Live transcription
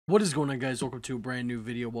What is going on, guys? Welcome to a brand new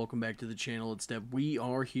video. Welcome back to the channel. It's Dev. We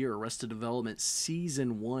are here, Arrested Development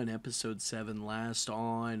Season 1, Episode 7. Last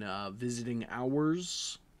on Visiting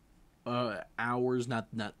Hours. Hours, not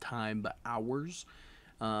time, but hours.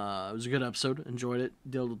 It was a good episode. Enjoyed it.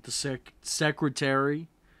 Dealt with the secretary.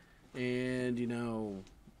 And, you know,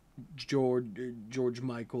 George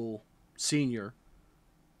Michael Sr.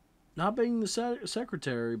 Not being the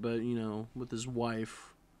secretary, but, you know, with his wife.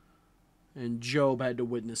 And Job had to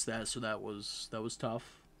witness that, so that was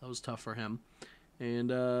tough. That was tough for him. And,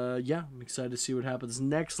 yeah, I'm excited to see what happens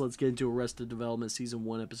next. Let's get into Arrested Development Season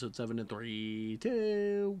 1, Episode 7 in 3,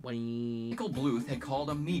 2, 1. Michael Bluth had called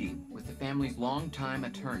a meeting with the family's longtime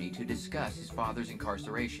attorney to discuss his father's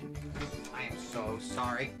incarceration. I am so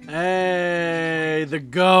sorry. Hey, the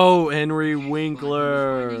GOAT, Henry But he was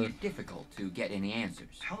Winkler. finding it difficult to get any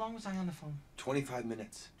answers. How long was I on the phone? 25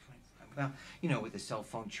 minutes. Well, you know, with the cell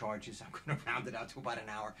phone charges, I'm going to round it out to about an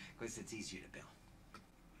hour because it's easier to bill.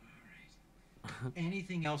 All right.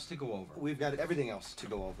 Anything else to go over? We've got everything else to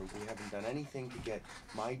go over. We haven't done anything to get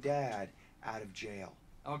my dad out of jail.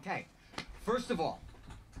 Okay. First of all,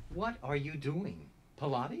 what are you doing?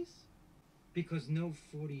 Pilates? Because no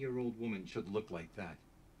 40-year-old woman should look like that.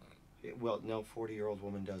 Well, no 40-year-old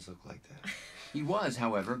woman does look like that. He was,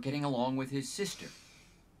 however, getting along with his sister,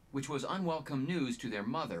 which was unwelcome news to their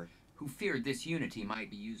mother, who feared this unity might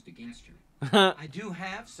be used against her. I do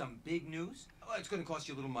have some big news. Oh, it's going to cost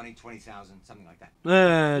you a little money, 20,000, something like that.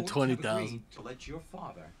 Courts have 20,000. agreed to let your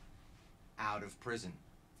father out of prison.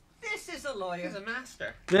 This is a lawyer. He's a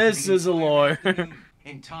master. This is a lawyer.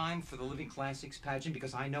 In time for the Living Classics pageant,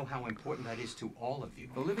 because I know how important that is to all of you.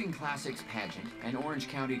 The Living Classics pageant, an Orange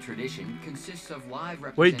County tradition, consists of live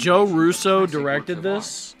Wait, Joe representations of Russo classic directed works of art.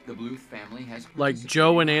 this? The Bluth family has Like participated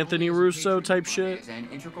Joe and not Anthony only as a Russo patron, type but shit? as an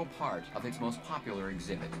integral part of its most popular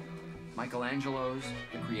exhibit, Michelangelo's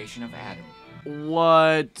The Creation of Adam.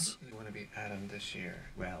 What? We want to be Adam this year.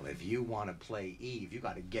 Well, if you want to play Eve, you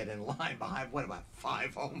got to get in line behind, what about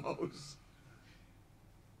 5 homos?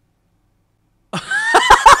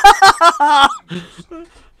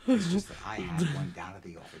 It's just that I have one down at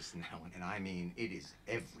the office now, and I mean, it is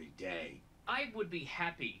every day. I would be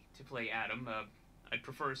happy to play Adam. I'd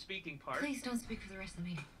prefer a speaking part. Please don't speak for the rest of the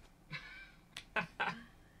meeting.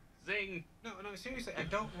 Zing. No, seriously, I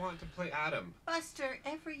don't want to play Adam. Buster,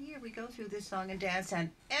 every year we go through this song and dance, and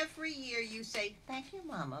every year you say, "Thank you,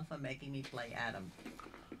 Mama, for making me play Adam."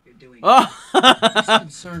 You're doing This Oh!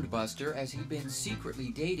 concerned Buster as he'd been secretly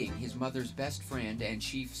dating his mother's best friend and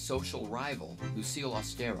chief social rival, Lucille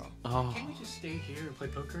Ostero. Oh. Can't we just stay here and play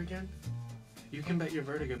poker again? You can bet your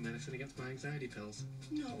vertigo medicine against my anxiety pills.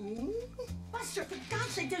 No. Buster, for God's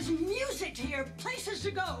sake, there's music here, places to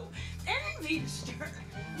go, enemies to her.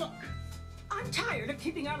 Look, I'm tired of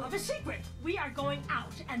keeping our love a secret. We are going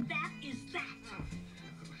out, and that is that.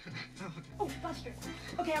 Oh, Buster.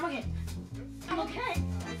 Okay, I'm okay. I'm okay.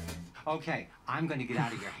 Okay, I'm going to get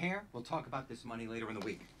out of your hair. We'll talk about this money later in the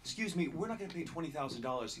week. Excuse me, we're not going to pay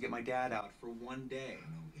 $20,000 to get my dad out for one day.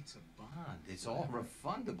 No, it's a bond. It's all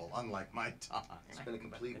refundable, unlike my time. It's been a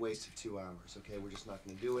complete waste of 2 hours, okay? We're just not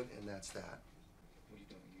going to do it, and that's that. What are you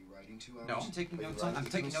doing? Are you writing 2 hours? No, I'm taking Are you notes on. writing? I'm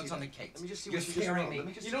Let taking me see notes on the that. case. Let me just see You're what you just scaring wrote. me. Let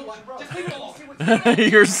me just You see know what what? you wrote. Just leave it alone.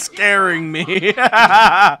 You're scaring me.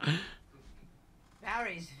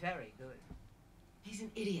 Barry's very good. He's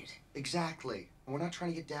an idiot. Exactly. And we're not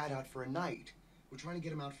trying to get dad out for a night. We're trying to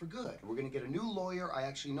get him out for good. We're going to get a new lawyer. I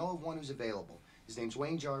actually know of one who's available. His name's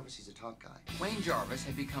Wayne Jarvis. He's a top guy. Wayne Jarvis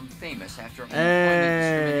had become famous after an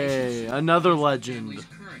Hey, another legend. family's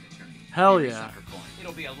current attorney, Hell Barry yeah. Zuckerkorn.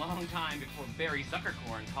 It'll be a long time before Barry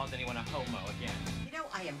Zuckerkorn calls anyone a homo again. You know,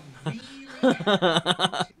 I am really...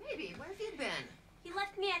 Maybe. Where have you been? He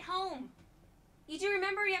left me at home. You do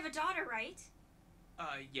remember you have a daughter, right?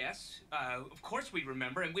 Yes. Of course we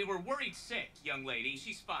remember, and we were worried sick, young lady.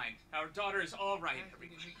 She's fine. Our daughter is all right.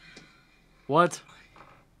 What?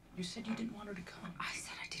 You said you didn't want her to come. I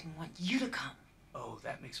said I didn't want you to come. Oh,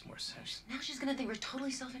 that makes more sense. Now she's gonna think we're totally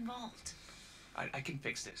self-involved. I can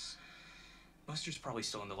fix this. Buster's probably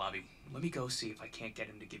still in the lobby. Let me go see if I can't get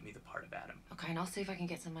him to give me the part of Adam. Okay, and I'll see if I can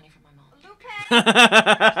get some money from my mom. Okay.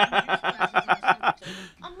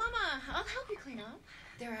 Mama, I'll help you clean up.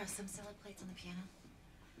 There are some salad plates on the piano.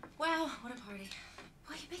 Wow, what a party.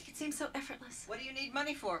 Boy, you make it seem so effortless. What do you need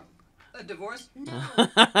money for? A divorce? No.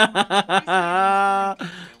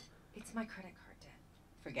 It's my credit card debt.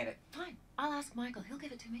 Forget it. Fine, I'll ask Michael. He'll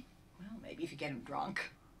give it to me. Well, maybe if you get him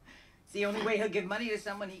drunk. It's the only way he'll give money to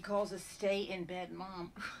someone he calls a stay-in-bed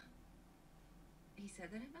mom. He said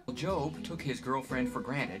that about Job took his girlfriend for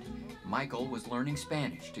granted. Michael was learning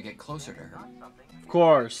Spanish to get closer to her. Of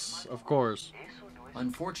course, of course.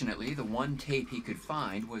 Unfortunately, the one tape he could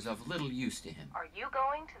find was of little use to him. Are you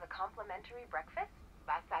going to the complimentary breakfast?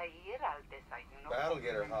 Vas a ir al desayuno. That'll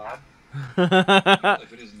get her hot.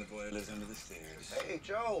 If it isn't the boy who lives under the stairs. Hey,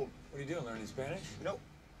 Joe. What are you doing, learning Spanish? Nope.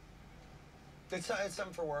 It's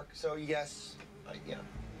something for work, so yes. Yeah.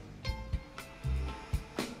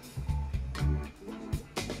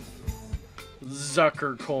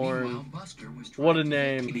 Zuckercorn. Meanwhile, Buster was What a trying to-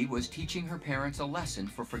 name. Kitty was teaching her parents a lesson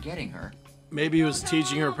for forgetting her Maybe he was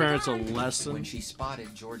teaching her parents a when lesson. she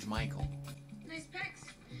spotted George Michael. Nice pecs.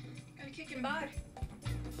 Got a kick in bod.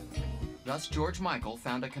 Thus, George Michael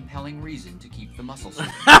found a compelling reason to keep the muscle suit.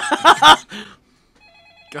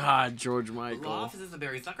 God, George Hello, Michael. offices of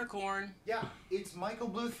Barry Zuckercorn. Yeah, it's Michael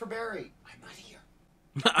Bluth for Barry. I'm not here.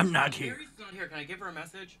 I'm not here. Barry's not here. Can I give her a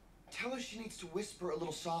message? Tell her she needs to whisper a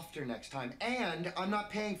little softer next time. And I'm not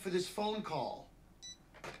paying for this phone call.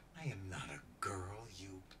 I am not a girl, you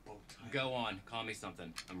bow tie. Go on. Call me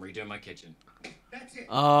something. I'm redoing my kitchen. That's it.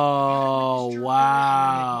 Oh,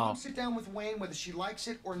 wow. Mom, sit down with Wayne whether she likes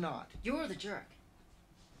it or not. You're the jerk.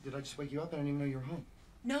 Did I just wake you up? I didn't even know you were home.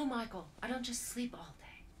 No, Michael. I don't just sleep all day.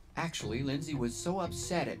 Actually, Lindsay was so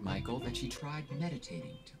upset at Michael that she tried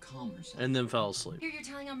meditating to calm herself. And then fell asleep. Here you're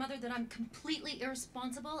telling our mother that I'm completely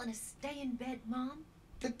irresponsible and a stay-in-bed mom?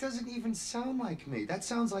 That doesn't even sound like me. That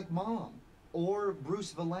sounds like Mom. Or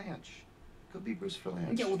Bruce Valanche. Could be Bruce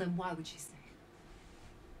Valanche. Yeah, well then why would she say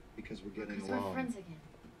it? Because we're getting Because we're along. friends again.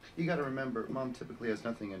 You gotta remember, Mom typically has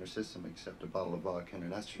nothing in her system except a bottle of vodka and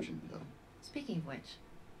an estrogen pill. Speaking of which,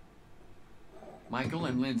 Michael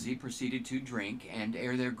and Lindsay proceeded to drink and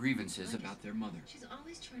air their grievances about their mother. she's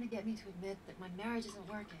always trying to get me to admit that my marriage isn't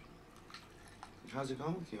working. How's it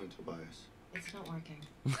going with you and Tobias? It's not working.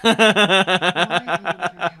 Why am I needing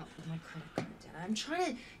her help with my credit card debt? I'm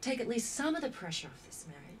trying to take at least some of the pressure off this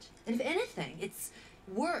marriage. And if anything, it's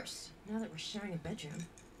worse now that we're sharing a bedroom.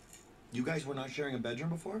 You guys were not sharing a bedroom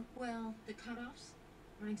before? Well, the cutoffs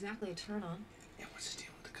aren't exactly a turn on. Yeah, what's the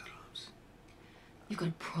deal with the cutoffs? You've got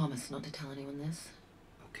to promise not to tell anyone this.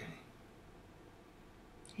 Okay.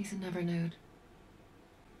 He's a never nude.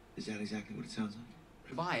 Is that exactly what it sounds like?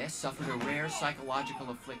 Tobias suffered a rare psychological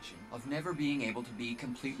affliction of never being able to be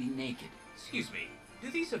completely naked. Excuse me.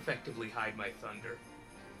 Do these effectively hide my thunder?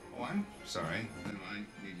 Oh, I'm sorry. Then I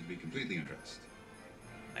need to be completely undressed.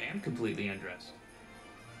 I am completely undressed.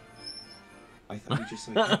 I thought you just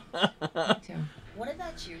like Me too. What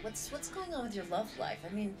about you? What's going on with your love life?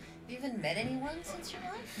 I mean, have you even met anyone since your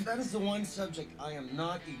life? That is the one subject I am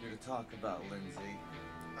not eager to talk about, Lindsay.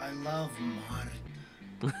 I love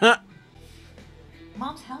Martha.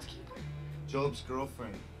 Mom's housekeeper? Job's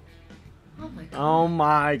girlfriend. Oh my god. Oh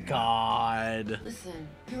my god. Listen,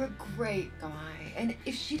 you're a great guy. And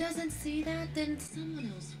if she doesn't see that, then someone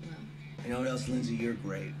else will. You know what else, Lindsay? You're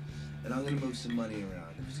great. And I'm gonna move some money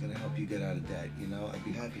around if it's gonna help you get out of debt. You know, I'd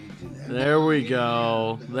be happy to do that. There we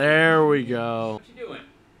go. There we go. What you doing?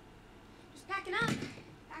 Just packing up.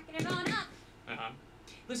 Packing it on up. Uh-huh.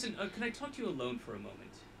 Listen, can I talk to you alone for a moment?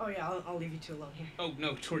 Oh yeah, I'll leave you two alone here. Oh,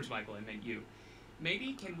 no, George Michael, I meant you.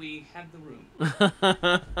 Maybe can we have the room?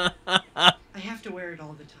 I have to wear it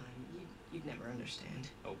all the time. You'd never understand.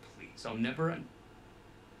 Oh, please. I'll never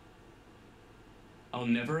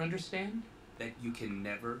understand that you can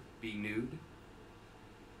never be nude.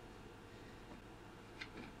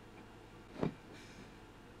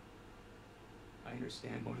 I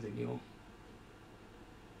understand more than you'll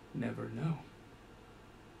never know.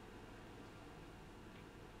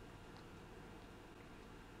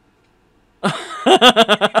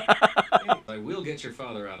 I will get your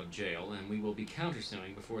father out of jail, and we will be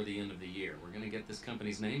countersuing before the end of the year. We're going to get this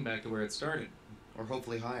company's name back to where it started. Or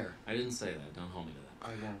hopefully higher. I didn't say that. Don't hold me to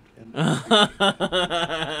that.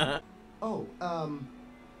 I won't.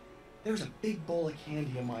 There's a big bowl of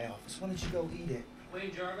candy in my office. Why don't you go eat it?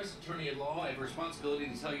 Wayne Jarvis, attorney at law, I have a responsibility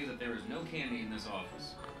to tell you that there is no candy in this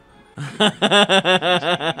office.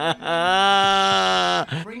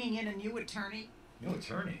 Bringing in a new attorney? New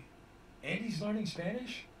attorney? Andy's learning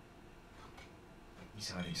Spanish? He's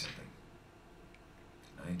hiding something.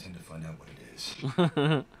 I intend to find out what it is.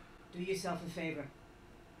 Do yourself a favor.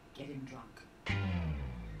 Get him drunk.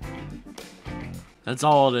 That's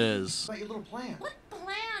all it is. What about your little plan? What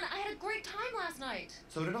plan? I had a great time last night.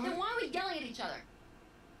 So did I. Then why are we yelling at each other?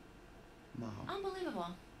 Mom, Unbelievable.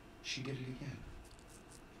 she did it again.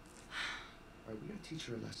 Alright, we gotta teach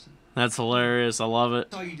her a lesson. That's hilarious. I love it.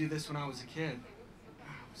 I saw you do this when I was a kid.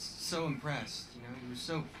 I was so impressed, you know, you were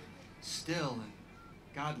so still and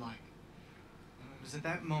godlike. It was at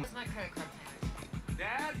that moment. Where's my credit card payment?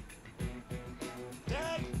 Dad?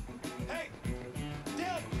 Dad! Hey!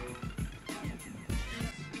 Dad!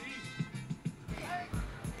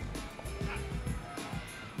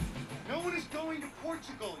 going to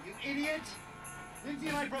Portugal, you idiot! Lindsay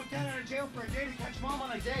and I broke down out of jail for a day to catch Mom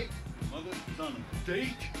on a date. Mother is on a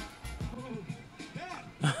date?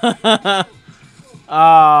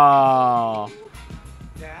 Oh.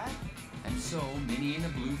 Dad? And so, Minnie and the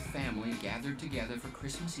Blue family gathered together for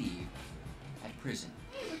Christmas Eve at prison.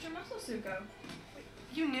 Hey, where'd your muscle suit go? Wait,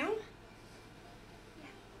 you knew?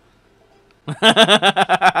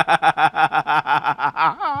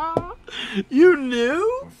 You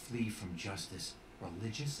knew? Or flee from justice,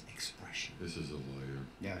 religious expression. This is a lawyer.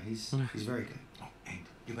 Yeah, he's very good. Oh, and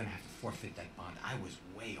you're gonna have to forfeit that bond. I was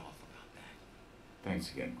way off about that.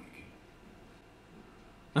 Thanks again, Mikey.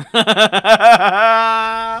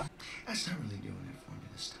 That's not really doing it for me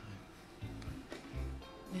this time.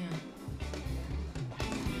 Yeah.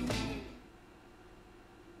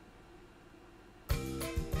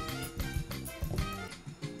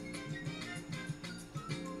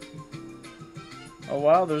 Oh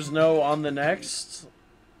wow, there's no on the next.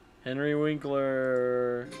 Henry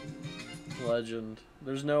Winkler, legend.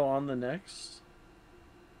 There's no on the next.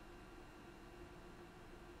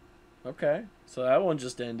 Okay, so that one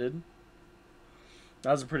just ended.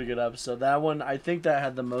 That was a pretty good episode. That one, I think that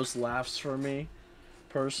had the most laughs for me,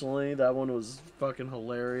 personally. That one was fucking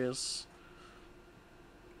hilarious.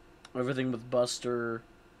 Everything with Buster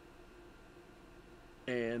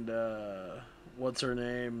and what's her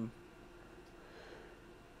name?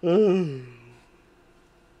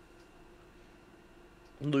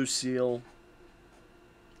 Lucille.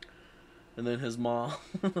 And then his mom.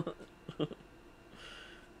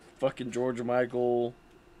 Fucking George Michael.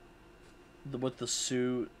 With the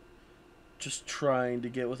suit. Just trying to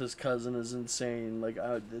get with his cousin is insane. Like,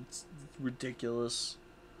 it's ridiculous.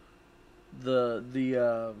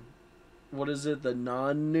 The what is it? The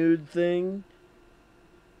non-nude thing?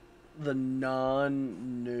 The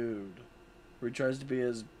non-nude. Where he tries to be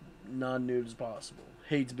as non-nude as possible.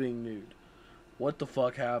 Hates being nude. What the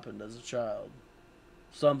fuck happened as a child?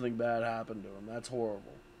 Something bad happened to him. That's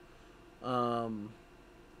horrible.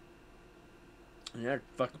 Yeah,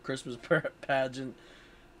 fucking Christmas pageant.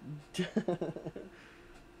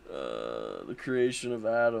 The creation of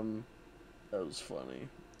Adam. That was funny.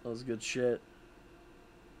 That was good shit.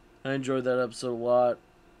 I enjoyed that episode a lot.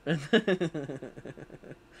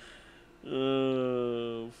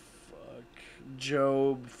 Oh, fuck.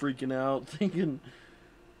 Job freaking out, thinking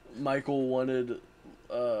Michael wanted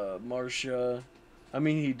Marcia. I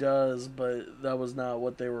mean, he does, but that was not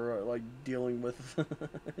what they were, like, dealing with.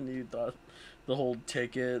 And he thought the whole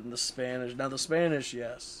ticket and the Spanish. Now, the Spanish,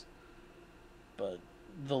 yes. But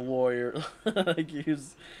the lawyer, like,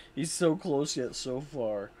 he's so close yet so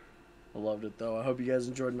far. I loved it, though. I hope you guys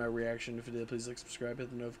enjoyed my reaction. If you did, please like, subscribe,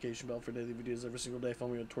 hit the notification bell for daily videos every single day.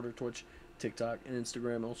 Follow me on Twitter, Twitch, TikTok, and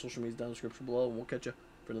Instagram, and all social medias down in the description below. And we'll catch you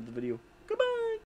for another video.